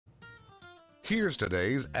Here's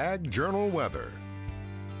today's Ag Journal weather.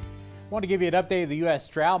 Want to give you an update of the U.S.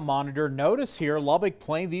 Drought Monitor. Notice here, Lubbock,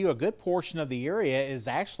 Plainview, a good portion of the area is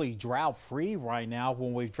actually drought-free right now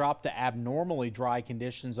when we've dropped to abnormally dry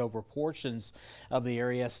conditions over portions of the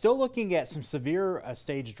area. Still looking at some severe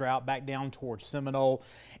stage drought back down towards Seminole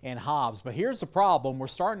and Hobbs. But here's the problem. We're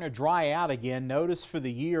starting to dry out again. Notice for the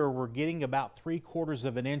year, we're getting about 3/4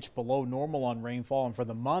 of an inch below normal on rainfall. And for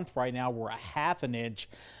the month right now, we're a 1/2 an inch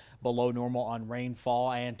below normal on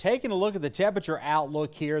rainfall. And taking a look at the temperature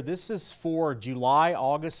outlook here, this is for July,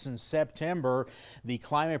 August, and September. The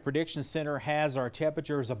Climate Prediction Center has our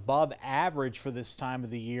temperatures above average for this time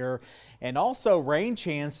of the year. And also rain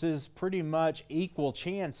chances, pretty much equal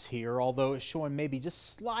chance here, although it's showing maybe just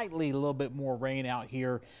slightly a little bit more rain out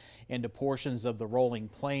here into portions of the rolling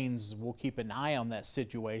plains. We'll keep an eye on that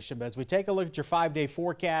situation. But as we take a look at your 5-day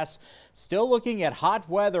forecast, still looking at hot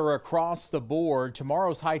weather across the board.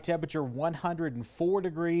 Tomorrow's high temperature 104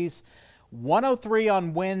 degrees, 103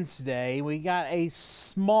 on Wednesday. We got a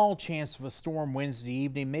small chance of a storm Wednesday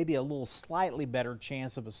evening, maybe a little slightly better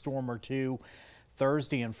chance of a storm or two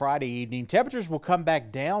Thursday and Friday evening. Temperatures will come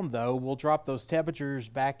back down, though. We'll drop those temperatures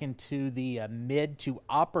back into the mid to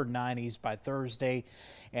upper 90s by Thursday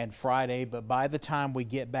and Friday. But by the time we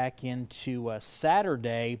get back into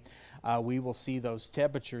Saturday, we will see those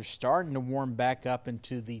temperatures starting to warm back up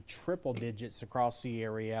into the triple digits across the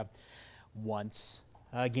area once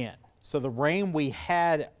again. So the rain we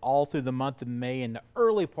had all through the month of May and the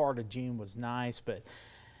early part of June was nice, but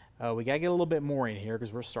we got to get a little bit more in here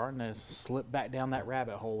because we're starting to slip back down that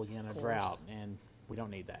rabbit hole again of drought, and we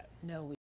don't need that. No.